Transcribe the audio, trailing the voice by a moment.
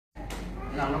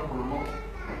إن الله كلمه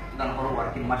إن الله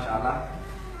واركين ما شاء الله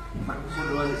مركز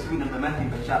الدول سوينا بماتي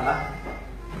إن شاء الله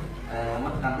ما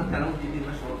كان ذكر لهم جديد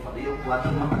مشروع فضيل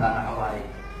واتم ما كان حوالي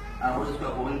أروج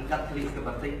أقول كاتري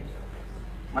كبرتي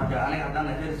مركز أنا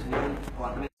عندنا غير سوينا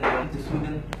وأنتم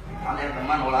سوينا على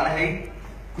كمان ولا على هي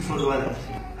كسر الدول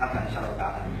حتى إن شاء الله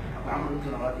تعالى وعمل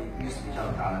سنوات يوسف إن شاء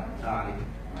الله تعالى السلام عليكم.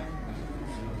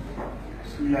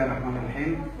 بسم الله الرحمن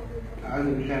الرحيم. أعوذ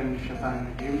بالله من الشيطان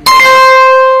الرجيم.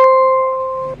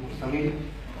 المرسلين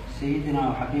سيدنا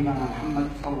وحبيبنا محمد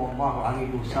صلى الله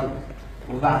عليه وسلم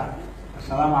وبعد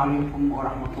السلام عليكم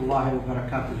ورحمة الله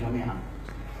وبركاته جميعا.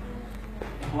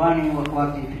 إخواني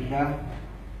وأخواتي في الله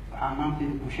وحامنتي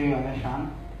بشيء علشان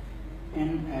إن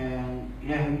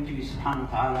إلهي وجهي سبحانه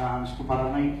وتعالى عن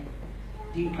سكبرني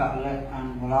دينك الله أن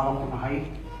ملاقاتنا هاي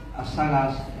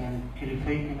السلاس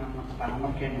كليفين أن نقطع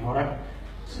مكان هراء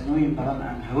سنوين بدن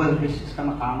أن هوال بس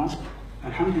كما قانون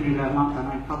الحمد لله ما كان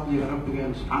فضل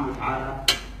ربي سبحانه وتعالى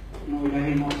إنه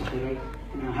إلهي موصف لي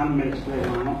إن هم الإسلام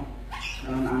معنا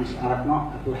أن أسألنا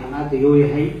أبو حماد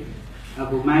يويهي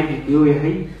أبو ماجد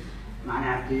يويهي معنى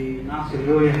عبد ناصر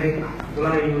يويهي عبد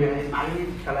الله يويهي معلمين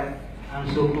كلام أن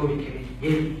سوقوا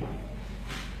كريم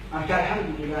marka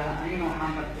alxamdulilah anigana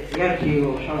waxaan martay ciyaarkii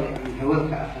oo shalay aan hawada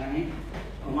ka aqaanay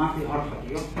oo maanta hor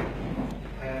fadhiyo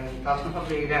taasna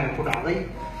fadliga ilaahay ku dhacday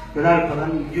dadaal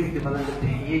badan iyo juhdi badan la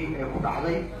bixiyey ee ku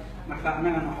dhacday marka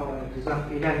anagana waxa waaye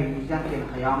jazaaka ilaahay miisaankeena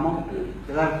qiyaamo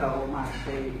dadaalka oo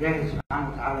maaragtay ilaahay subxaana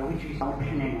watacaala wejigiisa u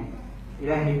bixinayno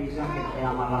ilaahay miisaankeena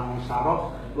qiyaamo allah noo saaro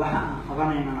waxa aan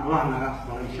qabanaynan allah naga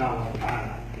aqbalo insha allahu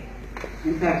tacaala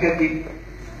intaa kadib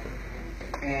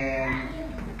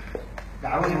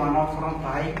دعوتي وانا فرنت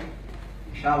هاي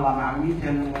ان شاء الله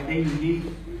معلوميتها وديني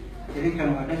تلك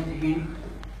ودنتهين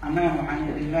انا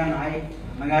محمد الله هاي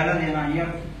مقالتنا هي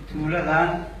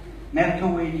تولدان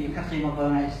نركويني كقيمه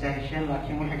بدنا يستاهل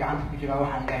لكن وحي عندك جرا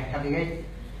waxaan ilaahay ka dhigay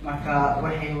marka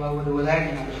waxay wada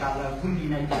wadaagina insha Allah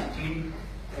kullina jirtiin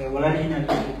walaalina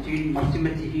jirtiin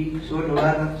martimatihiin soo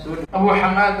dhawaada soo أبو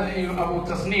حماد أبو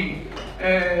تصنيم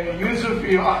يوسف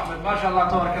أحمد ما شاء الله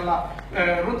تبارك الله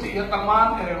runtii iyo dhammaan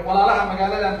walaalaha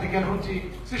magaalada degan runtii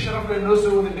si sharaf leh noo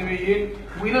soo wada dhameeyeen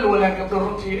wiilal walaagabdo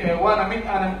runtii waana mid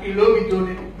aanan iloobi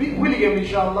doonin weligeem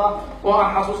insha allah oo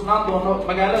aan xasuusnaan doono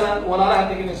magaaladan walaalaha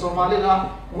degan ee soomaalida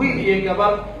wiil iyo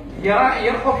gabar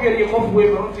yar qof yar iyo qof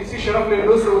weyn runtii si sharaf leh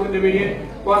noo soo wada dhameeyeen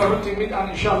waana runtii mid aan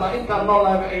insha allah intaan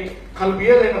noolaaba ay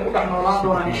qalbiyadeena ku dhex noolaan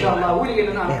doonaan insha allah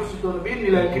weligeena aan xusi doono biidni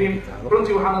illahi alkariim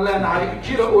runtii waxaan leenahay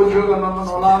jira oo jooga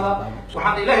noolaada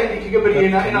waxaan ilaahay idinkaga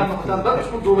baryeynaa inaad noqotaan dad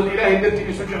isku duuban ilaahay dartii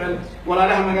isu jecel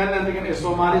walaalaha magaalada degan ee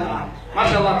soomaalida ah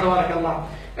maasha allah tabaaraka allah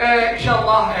insha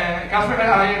allah kaas waxay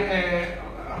ahaayeen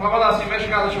labadaasi meesha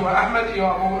ka hadasha waa axmed iyo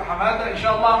abu xamaada insha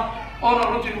allah oona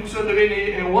runtii nagu soo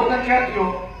dhaweynayay wadanka iyo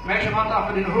meesha maanta aan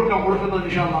fadhino hurka quruxda badan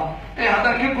insha allah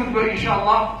haddaan ka gudbo insha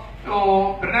allah oo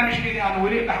barnaamijkeedii aan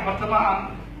weli dhexbartama aan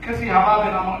kasii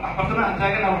habaabin ama dhexbartama aan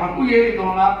taagana waxaan u yeeri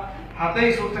doonaa hadday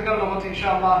suurtagal noqoto insha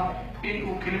allah in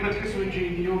uu kelimad ka soo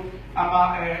jeediyo ama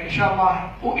insha allah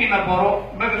u ina baro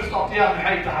madrasatu atiyaan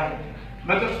maxay tahay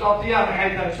madrasatu atiyaan maxay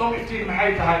tahay SOMIFTIIN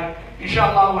maxay tahay insha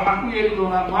allah waxaan u yeeri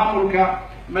doonaa maamulka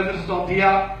madrasatu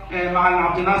atiyaan macalin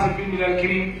cabdinaasir bin ilaal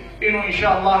kariim inuu insha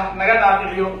allah naga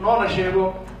dhaadhiciyo noona sheego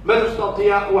madrasatu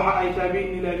atiyaan waxa ay tahay bin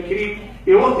ilaal kariim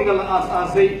iyo waqtiga la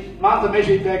aasaasay maanta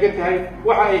meeshay taagan tahay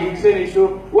waxa ay higsanayso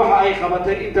waxa ay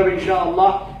qabatay intaba insha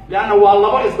allah لأنه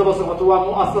والله إصدق صفته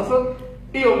ومؤسسة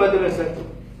إيه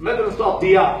مدرسة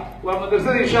الضياء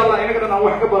ومدرسة إن شاء الله إنك أنا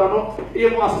واحد كبرنا هي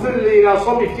مؤسسة اللي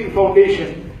SOMIFTIIN فاونديشن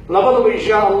لبضوا إن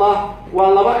شاء الله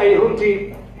والله بقى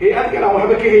يهونتي هي أذكر أنا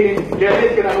وحبك هيلين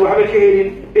جاليت كنا وحبك هيلين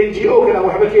NGO كنا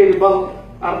وحبك هيلين بل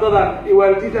أرضنا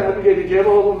والديتا هتوجد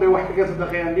جابهم بواحد كذا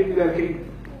دقيقة بإذن الله الكريم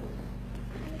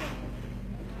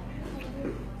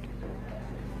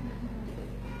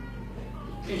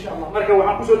إن شاء الله مركب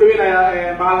وحنكون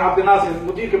سودوينا مع عبد الناصر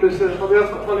مدير كبير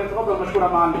تفضل مشكورا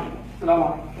معنا السلام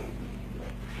عليكم.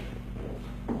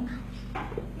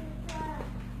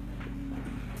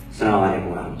 السلام عليكم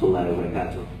ورحمة الله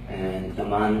وبركاته.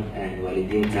 طبعا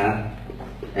والدينتا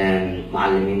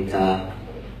معلمينتا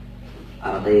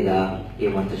أرضيدا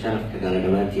يوم تشرف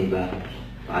كقال دواتي با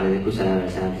وعلى ذلك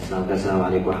السلام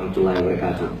عليكم ورحمة الله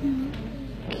وبركاته.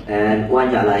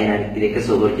 وأن جعل هنا إذا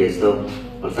كسر جيستو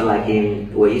balse laakiin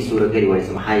way ii suura geli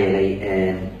waysa maxaa yeelay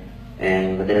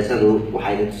madrasadu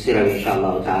waxay tusiraysaa insha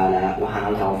Allah taala waxaan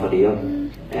halkan u fadhiyo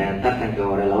tartanka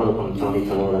hore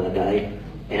 2017 la galay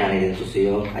inaan idin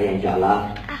tusiyo ayaan jeclaa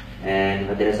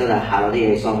madrasada xaaladii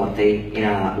ay soo martay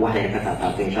inaan waxay ka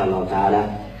taabto insha Allah taala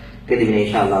kadibna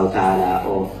insha Allah taala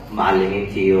oo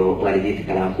macallimiintii iyo waalidiinta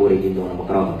kale aan ku wareejin doono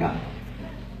mikrofoonka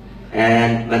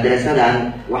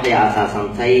madrasadan waxay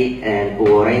aasaasantay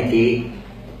ugu horeyntii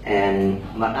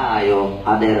ma dhahayo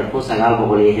hadeer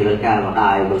 1900 hebelka ma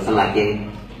dhahayo balse laakiin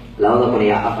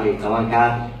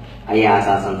 2014 ayay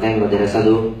aasaasantay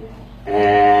madrasadu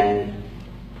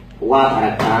waa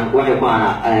aragtaan waxay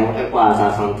ku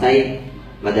aasaasantay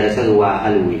madrasadu waa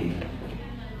hal wiil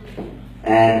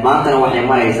maantana waxay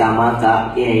maraysaa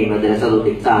maanta inay madrasadu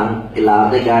dhigtaan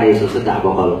ilaa arday gaarayso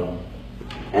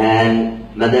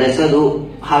 300 madrasadu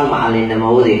hal macallinna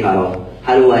ma wadi karo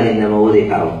hal waalidna ma wadi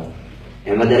karo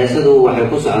madrasadu waxay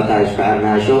ku socotaa isku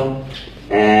xirnaasho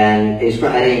isku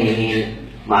xiran yihiin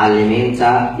macallimiinta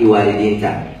iyo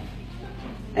waalidiinta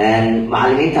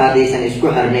macallimiinta haddaysan isku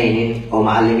xirnaynin oo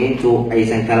macallimiintu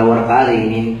aysan kala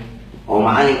warqaadaynin oo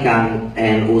macallinkan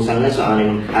uusan la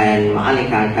soconin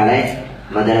macallinkan kale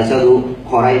madrasadu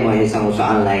horay ma aysan u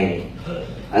socon lahayn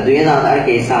adduunyada aad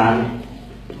arkaysaan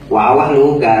waxaa wax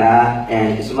lagu gaaraa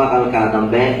ismaqal kala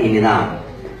dambeyn iyo nidaam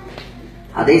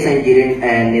haddaysan jirin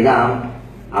nidaam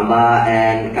ama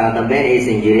kala dambeyn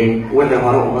aysan jirin wixii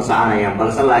hore uma soconayaan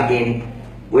balse laakiin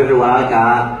wixii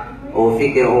walaalkaa oo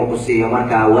fikir oo ku siiyo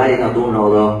markaa waalid hadduu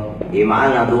noqdo iyo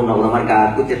macallin hadduu noqdo marka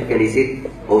aad ku tixgelisid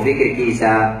oo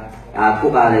fikirkiisa aad ku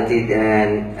qaadatid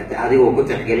adigoo ku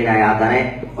tixgelinaya haddana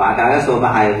waxaa kaaga soo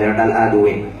baxayo miro dhal aada u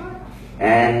weyn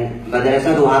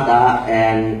madrasadu hadda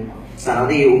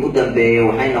sanadihii ugu dambeeyay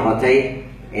waxay noqotay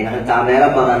in xitaa meelo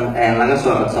badan laga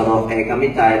soo codsado ay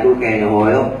kamid tahay dhulkeena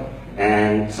hooyo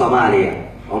Soomaaliya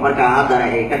oo markaa haddana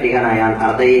ay ka dhiganayaan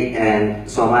arday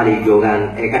Soomaaliya joogaan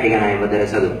ay ka dhiganayaan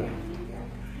madrasadu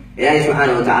ilaahay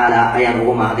subxaanahu watacaala ayaan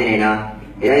ugu mahadinaynaa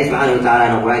ilaahay subxaanahu watacaala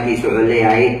qur-aankiisa wuxuu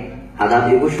leeyahay haddaad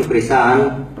igu shukrisaan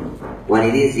waan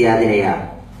idin siyaadinayaa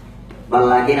bal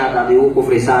laakiin haddaad igu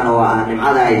kufrisaan oo aan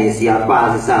nimcada idin siiya aad ku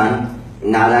caasisaan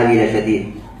inna cadaabii la shadiid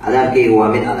cadaabkayga waa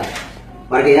mid adag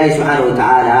marka ilaahay subxaanahu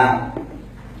watacaala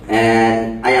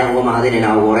ayaan ugu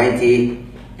mahadinaynaa ugu horeyntii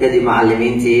kadib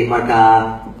macallimiintii markaa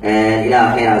ilaah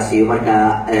khayraa siiyo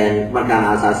markaan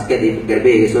aasaas kadib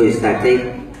garbeyga soo istaagtay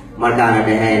markaana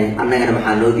dhaheen annagana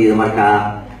maxaa noo diida markaa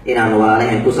inaan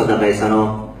walaalahayn ku sadaqaysano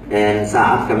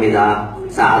saacad ka mid ah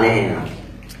saacadaheena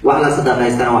wax la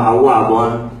sadaqaystana waxaa ugu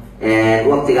habboon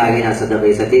waqtigaaga inaad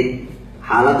sadaqaysatid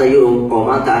xaaladda yurub oo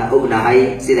maanta aan ognahay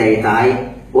sida ay tahay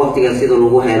waqtiga sida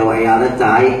lagu helo ay adag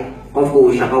tahay qofku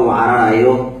uu shaqo u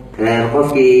cararayo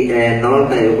qofkii nolol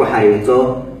kale ay ku xiriirto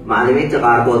macallimiinta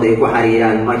qaarkood ay ku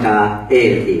xiriiraan markaa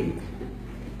eerkii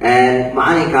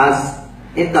macallinkaas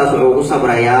intaas wuxuu ku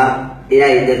sabrayaa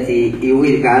ilaahay dartii iyo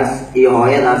wiilkaas iyo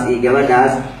hooyadaas iyo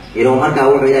gabadhaas inuu markaa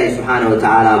wuxuu ilaahay subxaanahu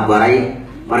watacaala baray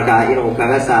markaa inuu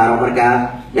kaga saaro markaa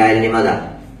jaahilnimada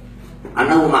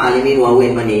annagu macallimiin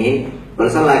waaweyn ma nihin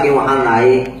balse laakiin waxaan nahay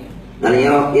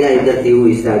dhalinyaro ilaahay dartii u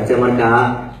istaagtay markaa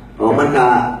oo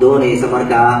markaa doonaysa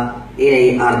markaa inay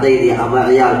ardaydii ama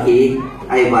ciyaalkii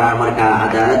ay baraan markaa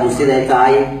cadaaladdu siday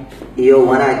tahay iyo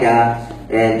wanaagga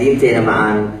diinteena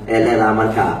macaan ee leedaha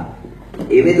markaa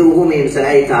iyo midda ugu muhiimsan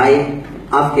ay tahay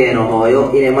afkeena hooyo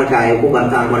inay markaa ay ku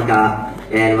bartaan markaa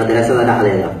madrasada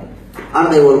dhexdeeda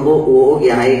arday walbo uu og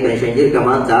yahay kanshan jirka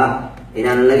maanta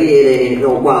inaan laga yeelaynin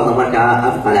inuu ku hadlo markaa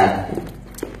af qalaad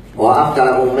oo af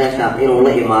kale uu meesha inuu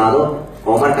la imaado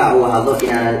oo markaa uu hadlo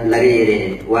inaan laga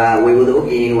yeelaynin way wada og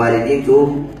yihiin waalidiintu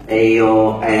iyo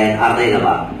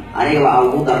ardaydaba aniga waxaa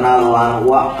ugu darnaado aan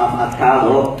uga af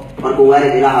adkaado markuu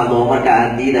waalid ila hadlo marka aan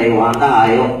diidayo aan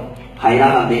dhahayo hayla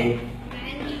hadlin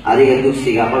adiga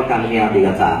dugsiga markaan miyaad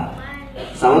dhigataa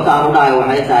sababta aan u dhahayo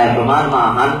waxay tahay xumaan ma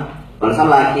ahan balse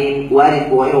laakiin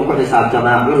waalidku waa inuu ku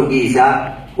xisaabtamaa cunugiisa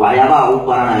waxyaabaha uu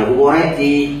baranayo ugu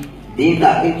horeyntii diinta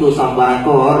intuusan baran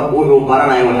ka hor wuxuu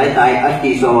baranayo waxay tahay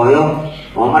afkiisa hooyo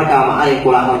oo markaa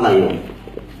macallinkula hadlayo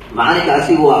macallinka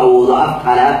asiguu awoodo af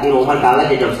qalaad inuu markaa la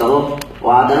jajabsado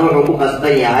oo haddana wuxuu ku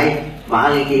qasban yahay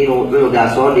macallinkii inuu cunugaa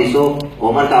soo dhiso oo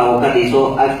markaa uu ka dhiso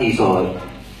afkiisa hooyo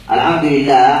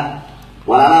alxamdulilah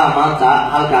walaalaha maanta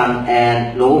halkan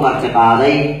lagu marti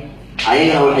qaaday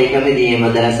ayagana waxay ka mid yihiin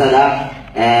madrasada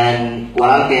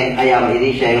walaalkeen ayaaba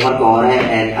idiin sheegay marka hore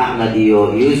axmed iyo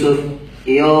yuusuf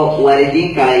iyo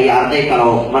waalidiin kale iyo arday kale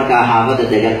oo markaa xaafadda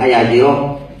degan ayaa jiro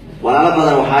walaalo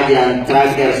badan waxaa jiraan track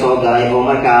dheer soo galay oo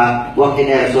markaa waqti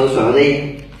dheer soo socday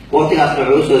waqtigaasna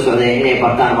wuxuu usoo socday inay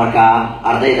bartaan markaa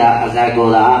ardayda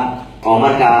asaagooda ah oo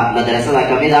markaa madrasada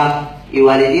ka mid ah iyo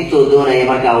waalidiintoo doonaya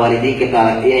markaa waalidiinka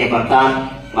kale inay bartaan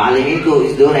macallimiintoo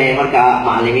is doonaya markaa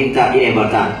macallimiinta inay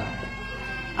bartaan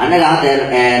annaga haddeer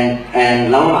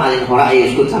laba macallin hore ayay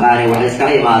isku taqaanay waxay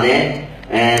iskala imaadeen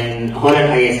horan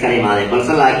ayay iskala imaadeen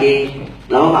balse laakiin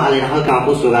laba macallin halkan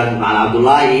ku sugan macallin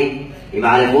cabdullaahi iyo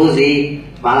macallin muusi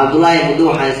مع عبد الله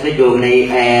مدو حاسس جوجني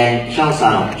شن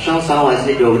سنة واسس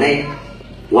جوجني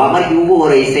ومركي وجوه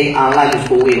رئيسي أنا لا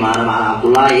تسقوي معنا مع عبد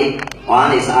الله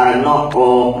وأنا سأرنه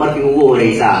ومركي وجوه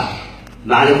رئيسا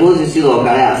مع الجوز يصيروا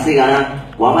كلا أصيغنا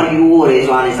ومركي وجوه رئيس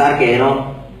وأنا سار كأنه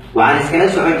وأنا سكنت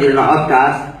سعود جلنا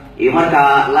عكاس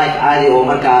يمركا لايك عادي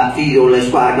ومركا فيديو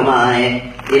لسقوا كمان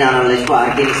إن أنا لسقوا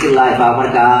أكيد سيل لايف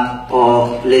فمركا أو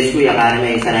لسقوا يقارن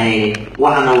من سنين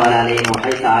وحنا ولا لين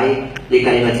وحيتاي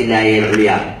لكلمة الله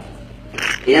العليا.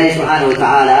 إلهي سبحانه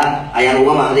وتعالى أيام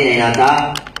وما خدينا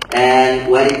هنا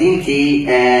والدينتي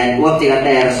وقت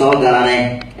غير صوت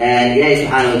قرانه إلهي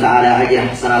سبحانه وتعالى أجر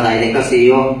حسنا دايدين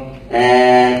كسيو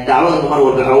دعوة المر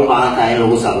والبحوب عن تاين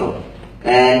الغصبر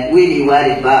ويلي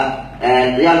والد با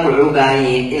ريال كل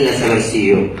عاني إلا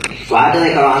سبرسيو وعاد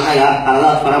ذلك وعندنا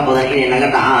قلادات فربضا إني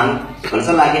نقطع عن بس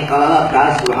لكن قلادات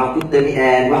كاس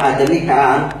وحد دمي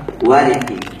كران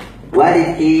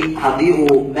والدكي حضيه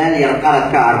مال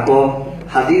يرقلت كاركو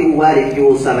حضيه والدكي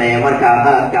وسمي مركا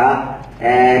قلت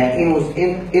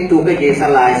intuu ka jeesan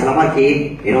lahaa isla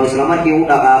markii inuu isla markii u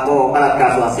dhaqaaqo oo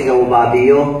qaladkaas asiga uu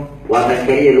baabi'iyo waa tan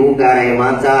kaliya lagu gaarayo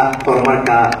maanta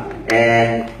horumarka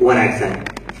wanaagsan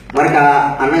marka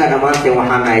annaga dhammaanteen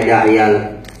waxaan nahay daaciyaal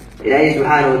ilaahay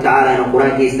subxaanahu watacaala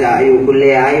qur-aankiisa ayuu ku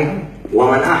leeyahay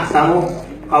waman axsanu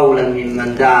qawlan miman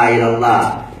dacaa ila allah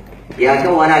yaa ka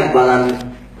wanaag badan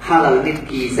hadal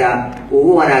midkiisa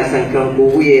ugu wanaagsan kan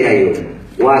kuugu yeerayo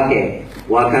waa kee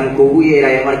وكان كوبي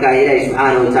راي مركا إلهي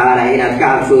سبحانه وتعالى إن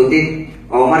كعب صوتي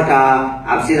أو مركا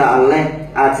عبسيدا الله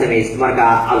أتسميس مركا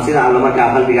عبسيدا الله مركا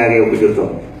قلبي جاي وبجرته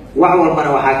وحول من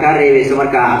وحكار بس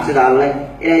مركا عبسيدا الله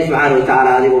إلهي سبحانه وتعالى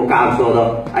هذه وكعب صوته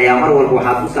أيام مرور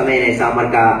وحاط سمين إنسان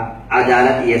مركا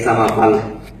عدالة يسمى فل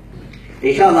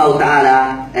إن شاء الله تعالى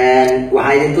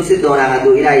وحيد تصدونا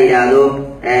هدو إلهي هذا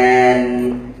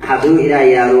هدو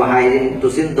إلهي هذا وحيد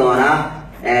تصدونا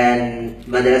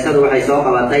مدرسة وحي سوق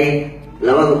بطي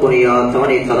لابد كونيو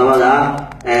ثمانية تضامدا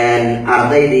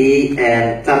أرضي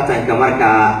ترتنك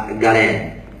مركا قالين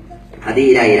هذه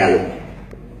إلهي هذا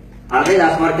أرضي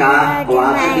داس مركا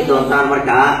وعطيك دونتان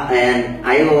مركا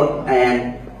أيو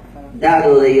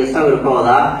دادو دي يصور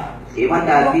كودا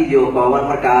مركا فيديو كوان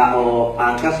مركا أو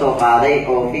أنكسو قاضي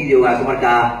أو فيديو غاس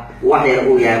مركا وحي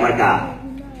رؤيا مركا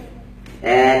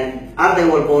أرضي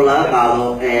والبولا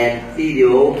قاضو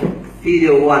فيديو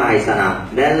وانا هايسانا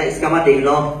بل اسكما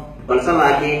دينو بل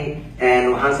سلاكين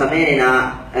وحان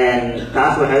سمينينا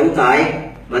تاس وحي اوتاي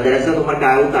مدرسة مركا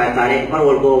اوتاي تاريخ مر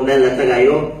والبو ميل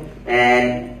لتغايو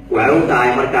وحي اوتاي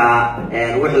مركا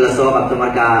وحي لسوق ابتا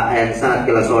مركا سنة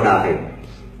كلا سو داخل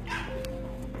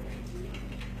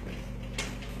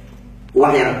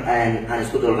وحي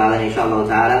هنسكتو القادم ان شاء الله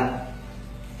تعالى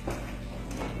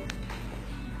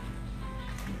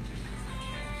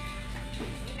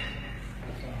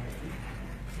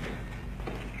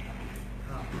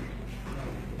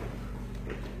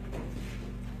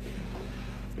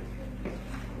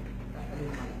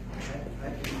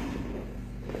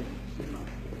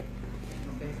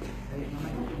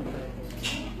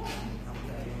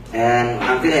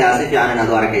waxaan filayaa si fiican inaad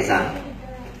u arkaysaan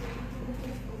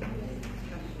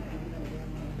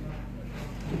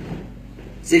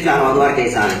si fiican waad u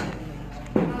arkaysaan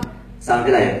saan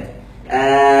filayo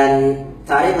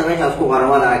taariikhda meeshaas ku qoran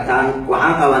waad aragtaan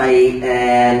waxaan qabanay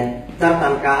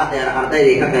tartanka haddeer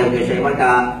ardaydii ka qayb gashay marka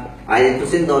aydin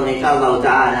tusin doona insha allahu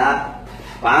tacaala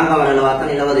waxaan qabanay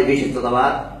 22 bishii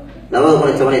toddobaad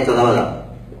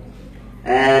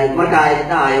 2017 marka aydin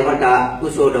dhahayo marka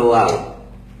kusoo dhawaaw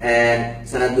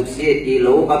sanad dugsiyeedkii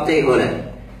lagu qabtay hole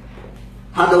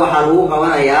hadda waxaa lagu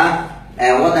qabanayaa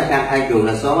waddankan aan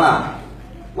joogno sooma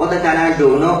waddankan aan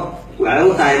joogno waxay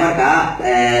u tahay markaa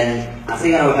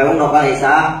asigana waxay u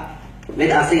noqonaysaa mid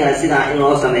asigana sidaa in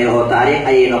loo sameeyo oo taariikh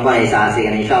ayay noqonaysaa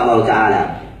asigana insha allahu tacaala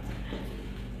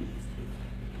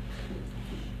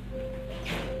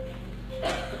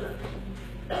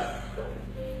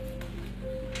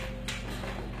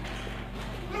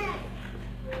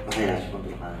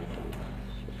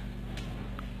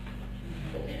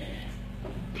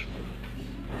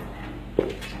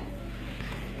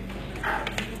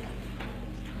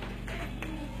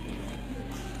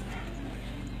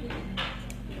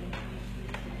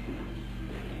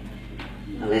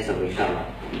الله يسلمك إن شاء الله.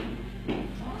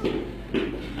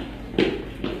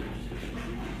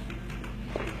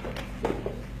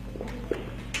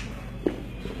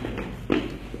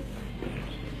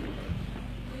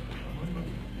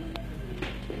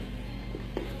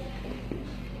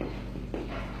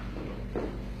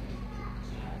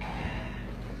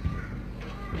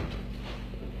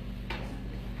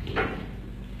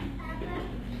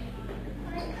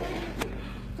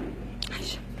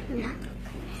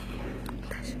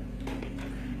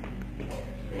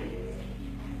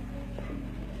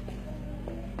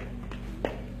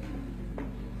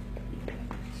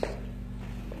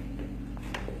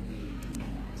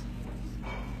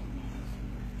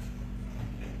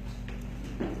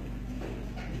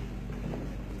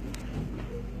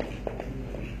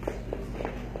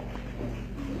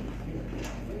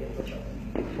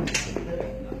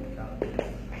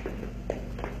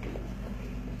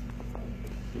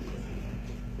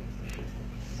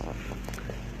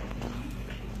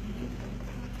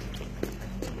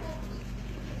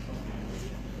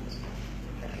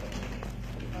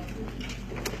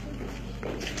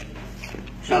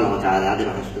 قال هذا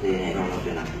ما نسكتين إنه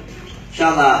نفسنا إن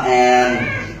شاء الله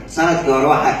سنة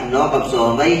كوروحة إنه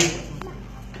ببصومي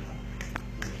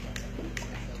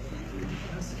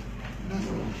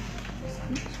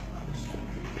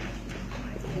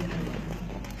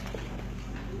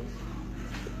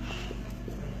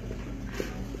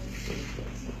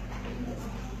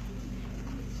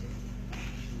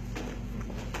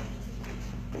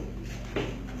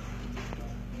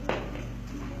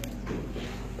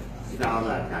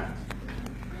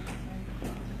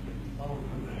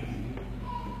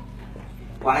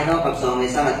waxaynoo qabsoomay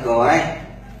sanadka hore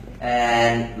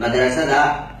madrasada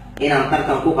inaan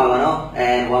tartan ku qabano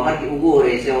waa markii ugu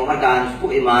horeysay oo markaan isku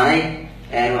imaanay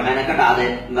waxayna ka dhacday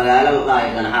magaalo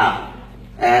laayiqanxaaq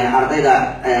ardayda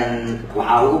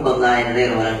waxaa ugu badnaayeen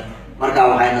reer waran markaa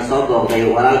waxayna soo booqday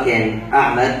walaalkeen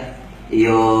axmed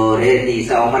iyo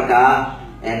reerkiisa oo markaa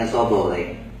na soo booqday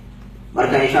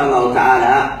marka insha allahu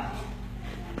tacaala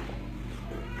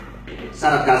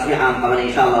sanadkaas waxaan qabanay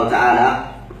insha allahu tacaala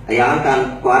ayaa halkan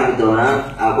ku arki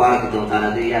doontaan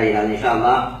haddii ilaha yihahdo insha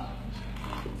allah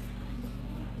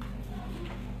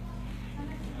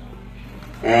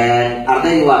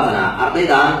ardaydi waa tanaa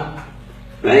ardaydan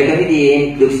waxay kamid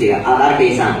yihiin dugsiga aada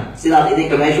arkaysaan sidaad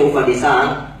idinka meesha u fadhisaan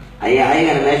ayaa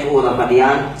ayagana meesha u wada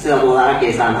fadhiyaan sidaad wada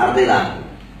arkaysaan ardaydan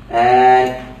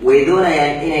way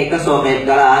doonayaan inay kasoo qayb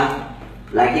galaan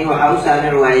laakiin waxaa u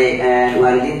saamin waayey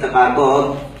waalidiinta qaarkood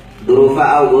duruufo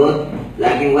awgood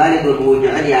laakiin waalid walba wuu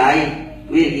jecel yahay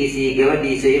wiilkiisii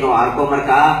gabadhiisa inuu arko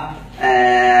markaa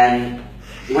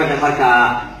wixii markaa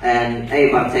ay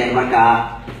barteen markaa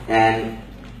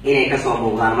inay kasoo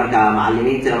muuqdaan markaa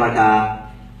macalimiintana markaa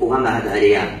uga mahad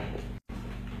celiyaan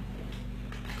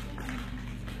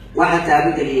waxaa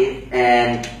taabageliyay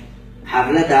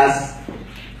xafladaas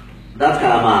dad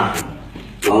kale maaha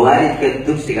waa waalidka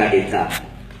dugsiga dhigta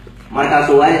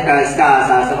markaasuu waalidkaa iska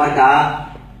aasaasa markaa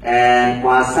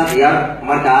waa sab yar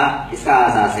markaa iska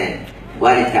aasaaseen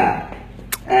waalidka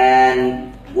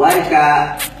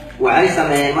waxay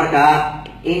sameeyeen markaa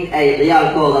in ay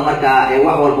ciyaalkooda markaa ay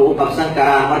wax walba u qabsan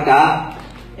karaan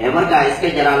markaa iska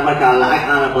jaraan markaa lacag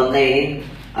aanan badnaynin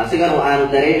asigana aanu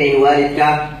dareemayn waalidka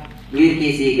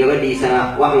wiilkiisii gabadhiisana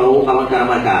wax loogu qaban karo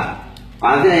markaa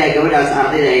waxaan filayaa gabadhaas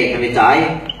ardayda ay kamid tahay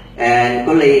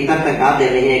kollay tartanka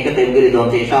haddeena inay ka qayb geli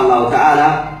doonto insha allahu tacaala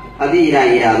haddii ilaah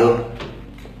yidhaahdo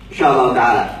insha allahu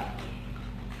tacaala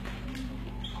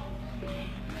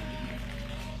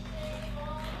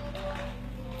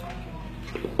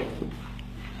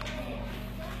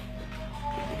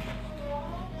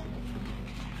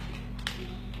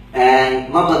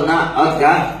ma badna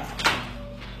codka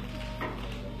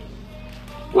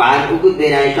waxaan u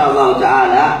gudbaynaa insha allahu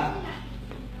tacaala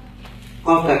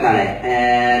qofka kale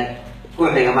ku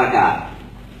xiga markaa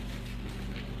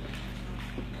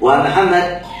waa maxamed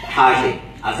xaashi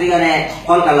asigane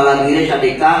qolka labaad wiilasha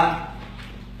dhigta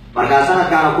markaa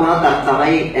sanadkaana kuna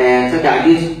tartamay 3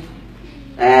 juz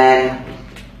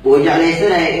wuu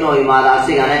jeclaysanaya inuu imaado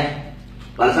asigane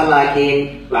balse laakiin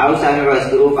waxaa u saamico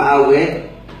isduruufa awgeed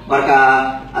marka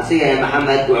asigane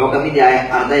maxamed wuxuu kamid yahay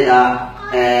ardayda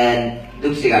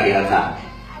dugsiga dhigata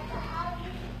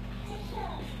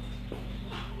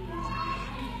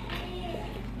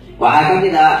waxaa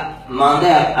kamid ah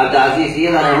mandeer cabdicasiis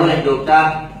iyadana holan joogta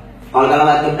qolka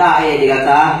labaad gabdhaha ayay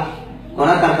dhigataa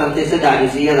kuna tartantay 3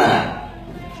 juz iyadana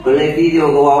kolley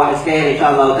videoga waa wax iska hel insha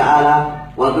allahu tacaala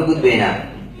waan ka gudbaynaa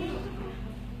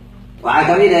waxaa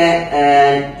kamid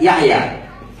ah yaxya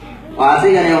oo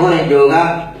asigana holan jooga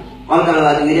qolka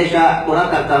labaad wiilasha kuna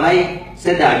tartamay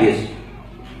 3 juz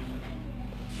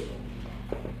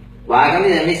waxaa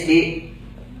kamid ah miski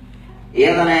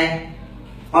iyadana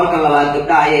qolka labaad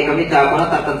gabdhaha ayay kamid tahay kuna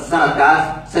tartantay sanadkaas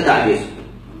 3 juz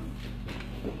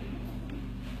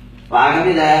waxaa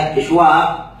kamid ah ishwaaq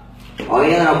oo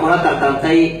iyadana kuna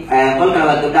tartantay qolka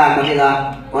labaad gabdhaha kamid ah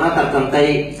kuna tartantay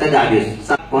 3 juz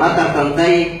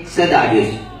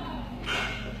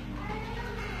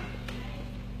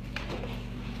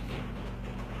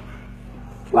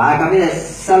waxaa kamid ah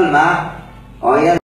salma oo iyada